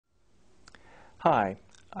Hi,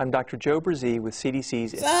 I'm Dr. Joe Brzee with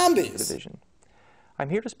CDC's Zombies. Division. I'm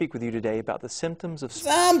here to speak with you today about the symptoms of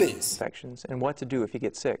Zombies. infections and what to do if you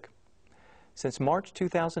get sick. Since March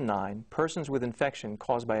 2009, persons with infection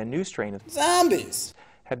caused by a new strain of Zombies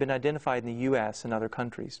have been identified in the U.S. and other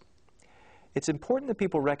countries. It's important that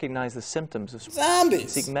people recognize the symptoms of Zombies. and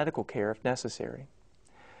seek medical care if necessary.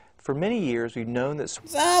 For many years, we've known that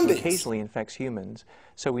Zombies occasionally infects humans,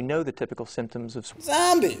 so we know the typical symptoms of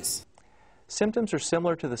Zombies. Symptoms are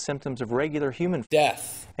similar to the symptoms of regular human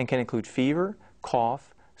Death. and can include fever,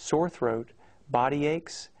 cough, sore throat, body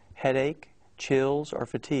aches, headache, chills, or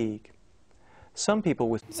fatigue. Some people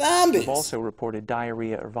with Zombies have also reported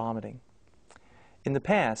diarrhea or vomiting. In the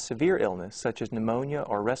past, severe illness such as pneumonia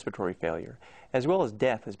or respiratory failure, as well as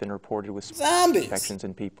death, has been reported with Zombies infections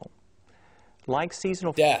in people. Like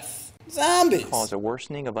seasonal Death. Zombies cause a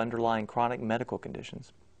worsening of underlying chronic medical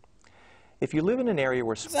conditions. If you live in an area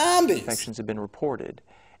where Zombies infections have been reported,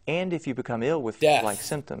 and if you become ill with Death. flu-like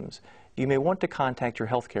symptoms, you may want to contact your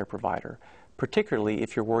healthcare provider, particularly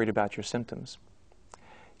if you're worried about your symptoms.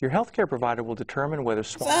 Your healthcare provider will determine whether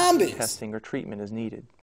swab Zombies testing or treatment is needed.